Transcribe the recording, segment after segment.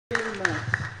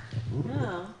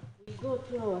go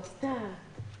to our star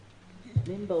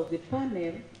member of the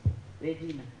panel,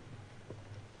 Regina.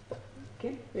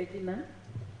 Okay, Regina,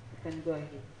 you can go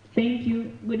ahead. Thank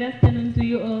you. Good afternoon to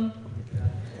you all.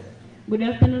 Good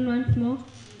afternoon once more.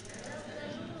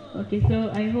 Okay, so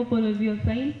I hope all of you are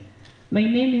fine. My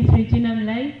name is Regina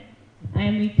Mlay. I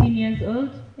am 18 years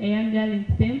old, a young girl in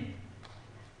STEM.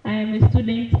 I am a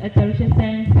student at Arusha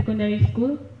Science Secondary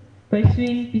School,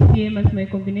 pursuing PCM as my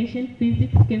combination,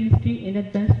 physics, chemistry, and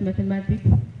advanced mathematics.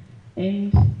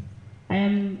 And I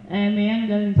am a young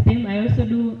girl in STEM. I also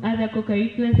do other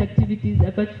co-curricular activities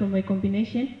apart from my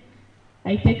combination.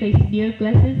 I take ICDL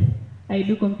classes, I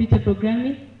do computer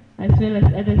programming, as well as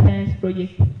other science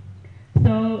projects.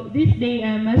 So this day I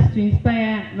am asked to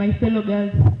inspire my fellow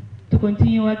girls to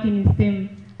continue working in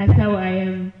STEM as how I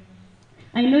am.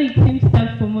 I know it seems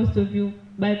tough for most of you,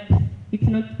 but it's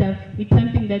not tough. It's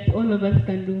something that all of us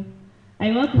can do.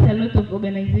 I work with a lot of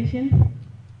organizations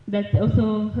that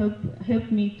also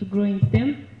help me to grow in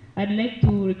STEM. I'd like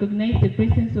to recognize the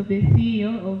presence of the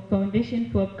CEO of Foundation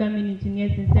for Upcoming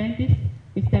Engineers and Scientists,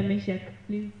 Mr. Meshak.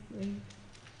 Please.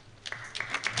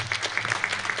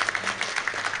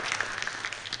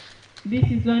 This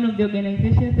is one of the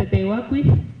organizations that I work with,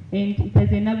 and it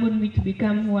has enabled me to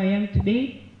become who I am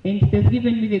today, and it has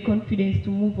given me the confidence to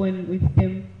move on with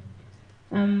STEM.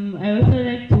 I also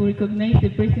like to recognize the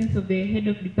presence of the head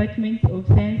of Department of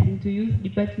Science into Use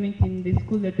department in the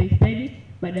school that I study,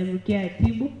 Madam Rukia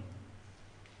Atibu,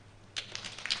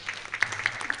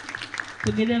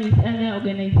 together with other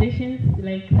organizations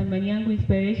like Samaniangu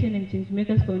Inspiration and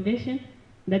Changemakers Foundation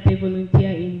that I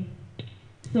volunteer in.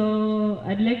 So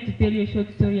I'd like to tell you a short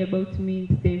story about me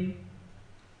in STEM.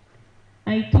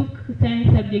 I took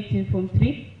science subjects in Form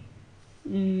 3.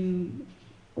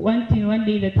 Wanting one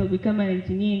day that I'll become an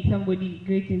engineer and somebody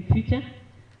great in future.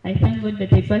 I thank God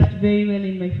that I passed very well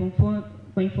in my Form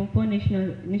 4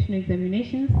 national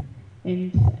examinations,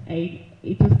 and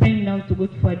it was time now to go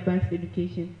for advanced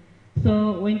education.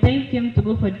 So when time came to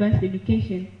go for advanced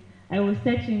education, I was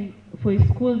searching for a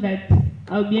school that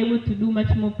I'll be able to do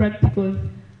much more practicals.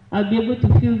 I'll be able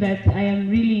to feel that I am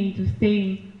really into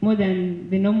STEM more than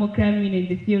the normal cramming and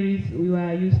the theories we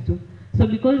were used to. So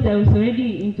because I was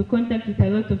already into contact with a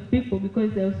lot of people,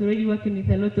 because I was already working with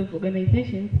a lot of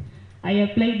organizations, I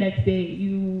applied at the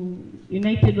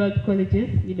United World Colleges,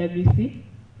 UWC,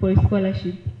 for a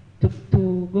scholarship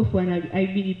to go for an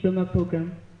IB diploma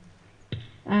program.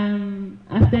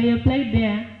 After I applied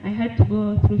there, I had to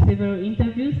go through several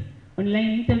interviews,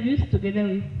 online interviews together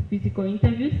with physical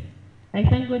interviews. I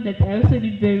thank God that I also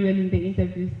did very well in the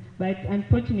interviews, but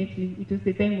unfortunately it was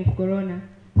the time of Corona,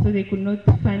 so they could not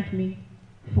fund me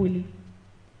fully.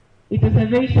 It was a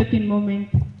very shocking moment.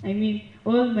 I mean,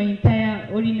 all my entire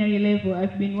ordinary level,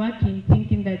 I've been working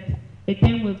thinking that a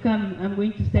time will come, I'm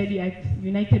going to study at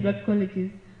United World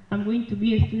Colleges. I'm going to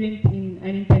be a student in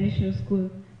an international school,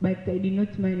 but I did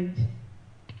not manage.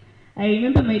 I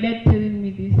remember my dad telling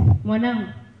me this,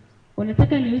 "Mwanangu,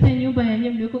 unataka niuze nyumba ya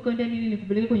nyembe huko kwenda nini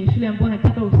nikupeleke kwenye shule ambayo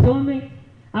nataka usome,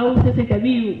 au sasa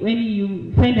itabidi when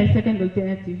you find a second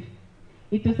alternative."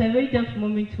 It was a very tough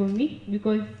moment for me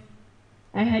because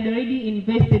I had already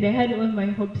invested, I had all my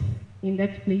hopes in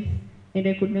that place, and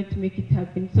I could not make it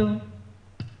happen. So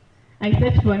I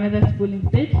searched for another school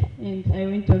instead, and I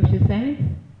went to Arusha Science.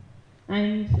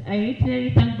 And I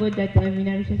literally thank God that I'm in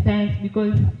Arusha Science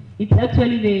because it's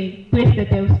actually the place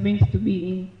that I was meant to be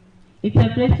in. It's a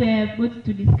place where I've got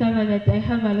to discover that I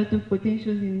have a lot of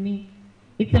potentials in me.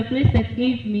 It's a place that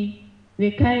gave me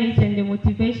the courage and the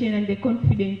motivation and the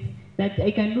confidence that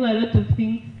I can do a lot of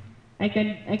things. I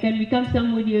can become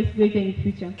somebody else greater in the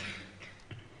future.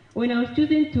 When I was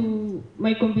chosen to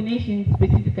my combination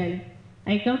specifically,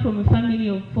 I come from a family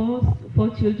of four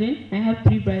children. I have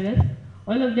 3 brothers.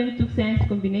 All of them took science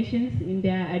combinations in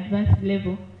their advanced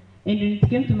level. And when it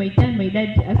came to my turn, my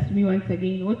dad asked me once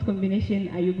again, "What combination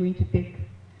are you going to take?"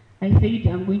 I said,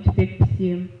 "I'm going to take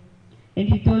PCM." And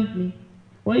he told me,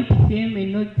 "Why PCM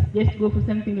and not just go for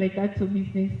something like arts or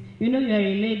business? You know, you are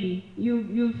a lady.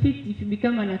 You fit if you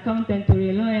become an accountant or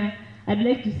a lawyer. I'd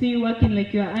like to see you working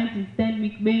like your aunt in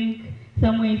Stanbic Bank,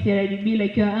 somewhere in CRDB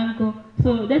like your uncle.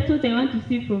 So that's what I want to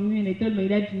see from you." And I told my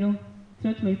dad, "No, it's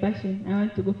not my passion. I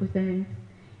want to go for science."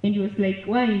 And he was like,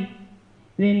 "Why?"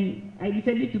 Then I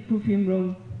decided to prove him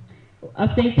wrong.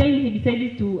 After a time, he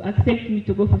decided to accept me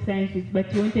to go for sciences,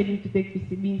 but he wanted me to take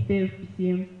PCB instead of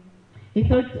PCM. He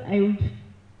thought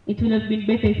it would have been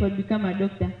better if I would become a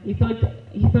doctor. He thought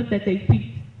that I fit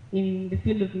in the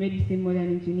field of medicine more than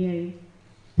engineering.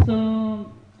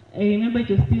 So I remember it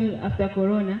was still after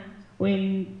Corona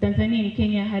when Tanzania and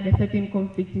Kenya had a certain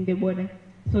conflict in the border.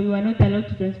 so we were not allowed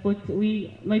to transport.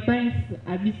 My parents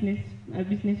are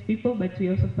business people, but we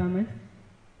are also farmers.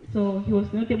 So he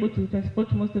was not able to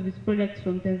transport most of his products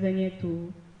from Tanzania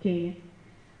to Kenya.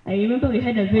 I remember we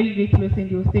had a very great loss, and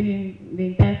he was telling the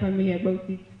entire family about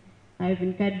it. I've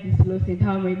incurred this loss, and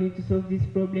how am I going to solve this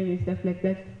problem and stuff like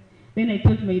that. Then I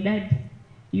told my dad,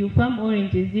 you farm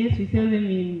oranges, yes, we sell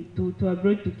them to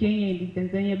abroad, to Kenya and in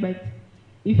Tanzania, but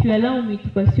if you allow me to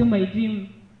pursue my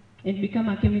dream and become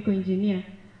a chemical engineer,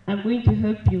 I'm going to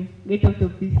help you get out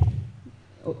of this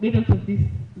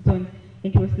zone.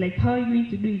 And he was like, how are you going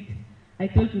to do it? I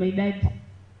told my dad,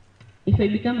 if I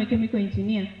become a chemical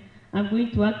engineer, I'm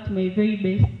going to work to my very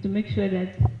best to make sure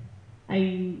that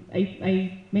I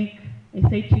make a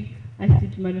citric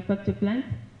acid manufacture plant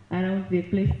around the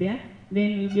place there.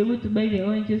 Then we'll be able to buy the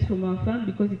oranges from our farm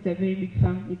because it's a very big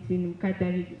farm. It's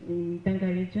in Tanga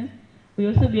region.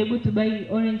 We'll also be able to buy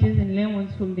oranges and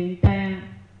lemons from the entire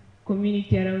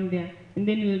community around there. And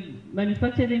then we'll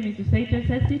manufacture them into citrus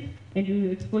acid and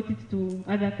we'll export it to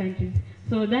other countries.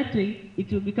 So that way,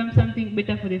 it will become something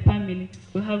better for the family.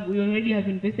 We already have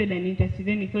invested an interest.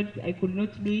 Then he thought I could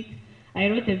not do it. I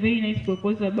wrote a very nice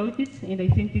proposal about it and I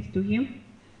sent it to him.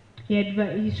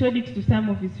 He showed it to some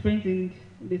of his friends and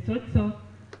they thought so.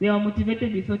 They were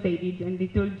motivated with what I did, and they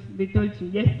told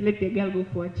him, just let the girl go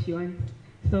for what she wants.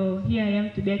 So here I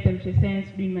am today at Arusha Science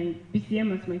doing my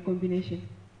PCM as my combination.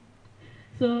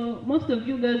 So most of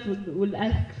you girls would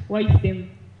ask, why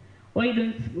STEM? Why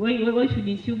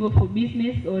shouldn't you go for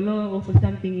business or law or for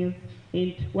something else?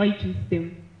 And why choose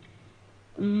STEM?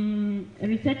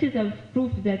 Researchers have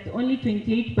proved that only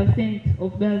 28%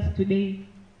 of girls today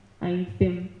are in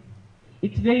STEM.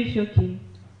 It's very shocking.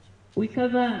 We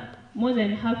cover more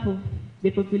than half of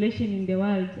the population in the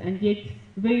world, and yet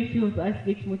very few of us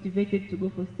get motivated to go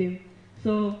for STEM.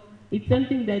 So it's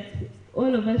something that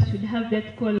all of us should have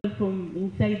that call from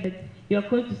inside, that you are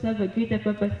called to serve a greater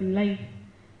purpose in life.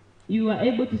 You are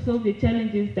able to solve the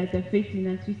challenges that are facing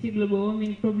us. We see global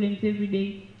warming problems every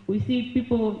day. We see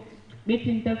people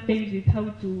getting tough times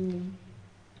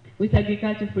with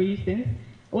agriculture, for instance.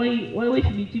 Why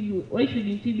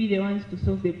shouldn't we be the ones to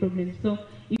solve the problem? So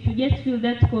if you just feel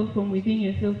that call from within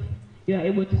yourself, you are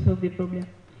able to solve the problem.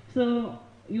 So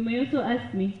you may also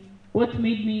ask me, what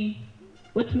made me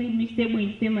stable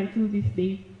in STEM until this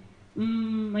day?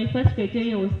 My first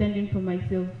criteria was standing for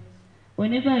myself.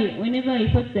 Whenever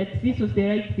I thought that this was the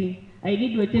right thing, I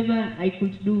did whatever I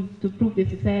could do to prove the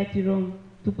society wrong,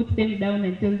 to put them down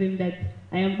and tell them that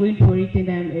I am going for it and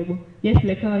I am able. Just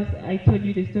like how I told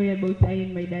you the story about I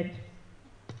and my dad.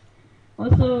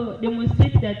 Also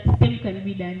demonstrate that STEM can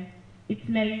be done. It's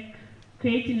like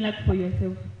creating luck for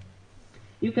yourself.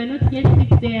 You cannot just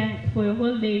sit there for a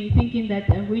whole day thinking that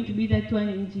I'm going to be that one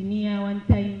engineer one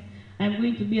time, I'm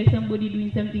going to be somebody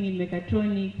doing something in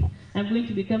mechatronics, I'm going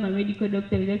to become a medical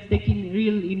doctor without taking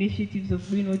real initiatives of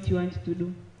doing what you want to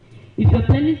do. If you're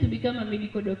planning to become a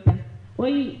medical doctor,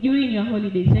 why during your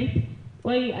holidays, right?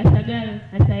 Why as a girl,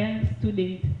 as a young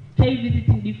student, try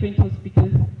visiting different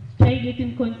hospitals, try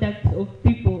getting contacts of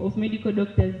people, of medical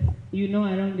doctors you know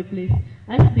around the place.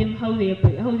 Ask them how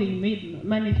they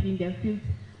manage in their fields.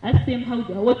 Ask them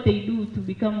what they do to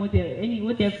become what they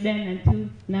have done until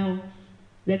now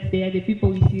that they are the people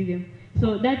we see them.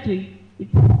 So that way,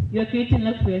 you are creating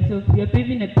luck for yourself. You are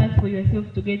paving a path for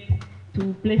yourself to get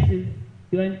to places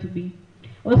you want to be.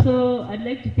 Also, I'd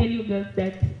like to tell you girls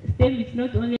that STEM is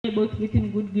not only about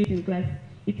getting good grades in class,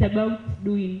 it's about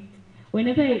doing.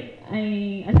 Whenever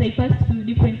as I pass through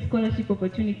different scholarship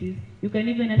opportunities, you can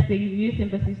even ask the U.S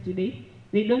embassies today,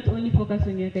 they don't only focus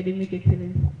on your academic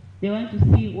excellence. They want to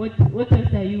see what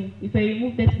else are you. If I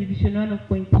remove that division 1 of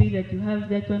 0.3 that you have,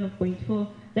 that one of 0.4,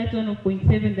 that one of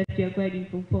 0.7 that you acquired in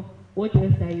Form 4, what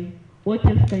else are you? What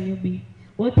else can you be?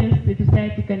 What else the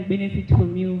society can benefit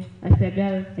from you as a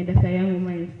girl and as a young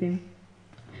woman in STEM?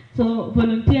 So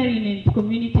volunteering and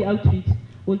community outreach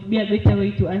would be a better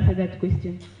way to answer that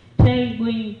question. Try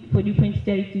going for different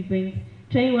charity events,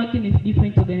 try working with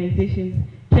different organizations,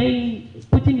 try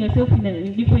putting yourself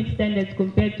in different standards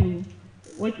compared to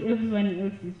what everyone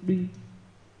else is doing.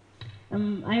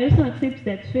 I also accept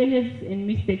that failures and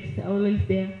mistakes are always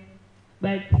there,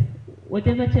 but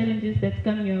whatever challenges that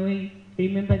come your way,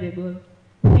 remember the goal.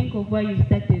 Think of why you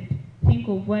started. Think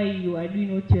of why you are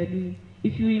doing what you are doing.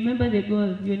 If you remember the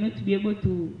goal, you're not to be able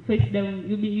to face down,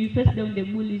 you face down the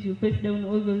bullies, you face down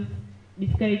all those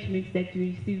discouragements that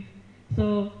you receive.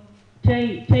 So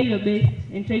try your best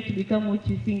and try to become what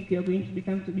you think you're going to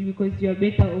become to be, because you are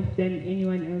better off than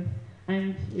anyone else.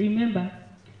 And remember,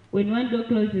 when one door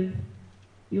closes,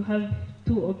 you have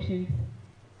two options.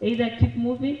 Either keep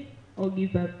moving or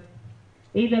give up.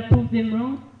 either prove them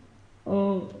wrong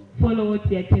or follow what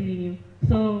they are telling you.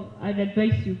 So I'd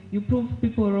advise you, you prove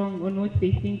people wrong on what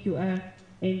they think you are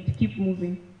and keep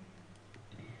moving.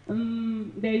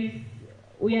 If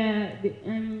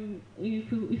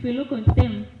you look on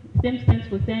STEM, STEM stands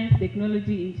for science,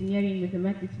 technology, engineering,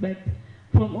 mathematics, but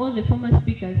from all the former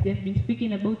speakers, they have been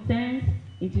speaking about science,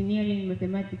 engineering,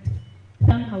 mathematics.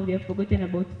 Somehow they have forgotten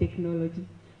about technology.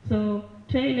 So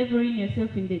try leveraging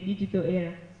yourself in the digital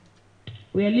era.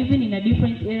 We are living in a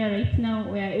different era right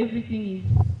now where everything is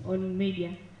on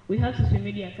media. We have social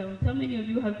media accounts. How many of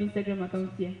you have Instagram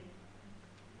accounts here?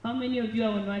 How many of you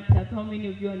are on WhatsApp? How many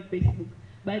of you are on Facebook?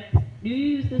 But do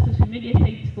you use the social media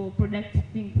sites for productive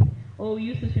things? Or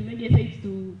use social media sites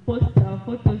to post our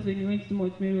photos when you went to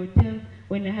Mount Mary Hotel,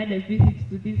 when I had a visit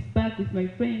to this park with my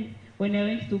friends, when I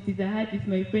went to Pizza Hut with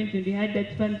my friends and we had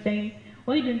that fun time?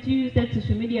 Why don't you use that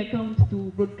social media account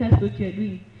to broadcast what you are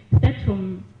doing? Start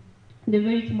from the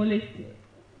very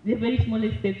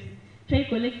smallest steps. Try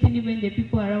collecting even the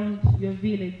people around your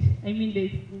village. I mean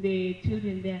the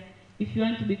children there. If you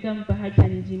want to become perhaps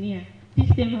an engineer, teach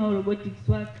them how robotics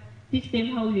work, teach them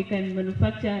how they can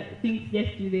manufacture things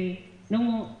just to the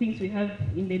normal things we have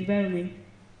in the environment.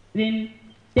 Then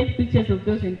take pictures of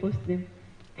those and post them.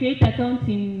 Create accounts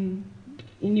in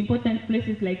important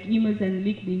places like emails and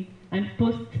LinkedIn and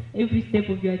post every step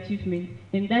of your achievement.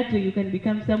 And that way you can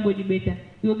become somebody better.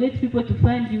 You will get people to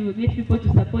fund you, will get people to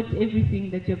support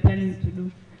everything that you're planning to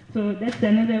do. So that's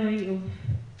another way of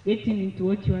getting into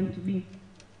what you want to be.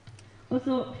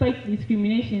 Also, fight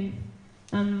discrimination.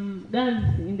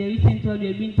 Girls in the recent world, we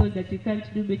have been told that we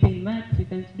can't do better in maths, we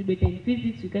can't do better in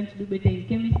physics, we can't do better in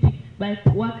chemistry, but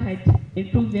work hard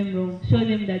and prove them wrong. Show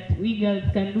them that we girls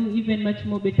can do even much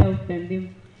more better than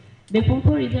them. The Form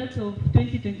 4 results of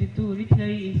 2022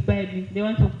 literally inspired me, the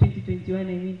ones of 2021 I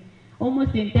mean.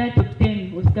 Almost the entire top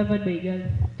 10 was covered by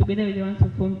girls, together with the ones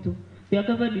of Form 2. They were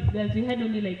covered with girls. We had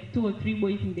only like 2 or 3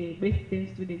 boys in the best 10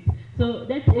 students. So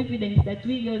that's evidence that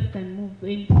we girls can move.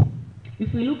 And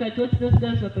if we look at what those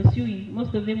girls were pursuing,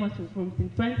 most of them were from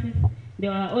St. Francis. They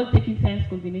were all taking science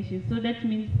combinations. So that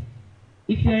means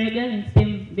if you are a girl in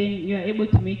STEM, then you are able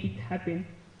to make it happen.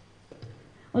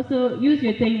 Also, use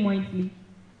your time wisely.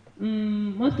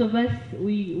 Most of us,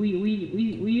 we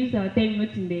use our time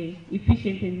not in the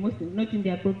efficient and not in the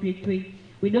appropriate way.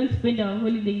 We don't spend our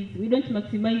holidays, we don't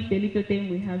maximize the little time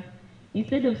we have.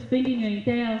 Instead of spending your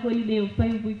entire holiday of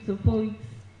 5 weeks or 4 weeks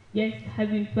just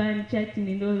having fun, chatting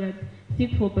and all that,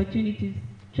 seek for opportunities,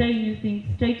 try new things,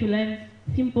 try to learn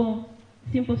simple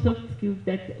soft skills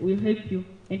that will help you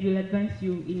and will advance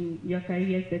you in your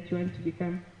careers that you want to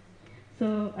become.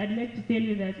 So I'd like to tell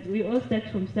you that we all start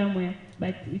from somewhere,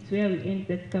 but it's where we end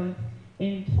that counts.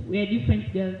 And we are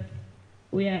different girls.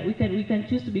 We can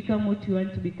choose to become what we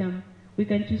want to become. We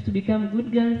can choose to become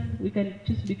good girls. We can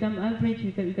choose to become average.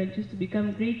 We can choose to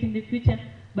become great in the future.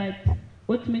 But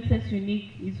what makes us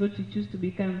unique is what we choose to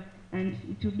become. And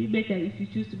it will be better if you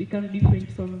choose to become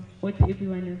different from what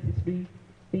everyone else is doing.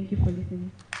 Thank you for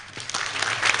listening.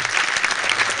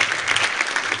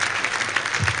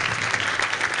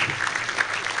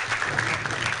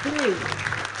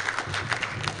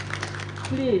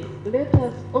 Please, let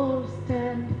us all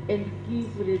stand and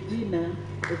give Regina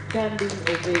a standing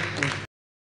ovation.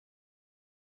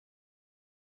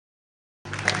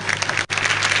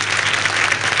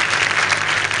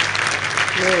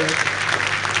 Yes.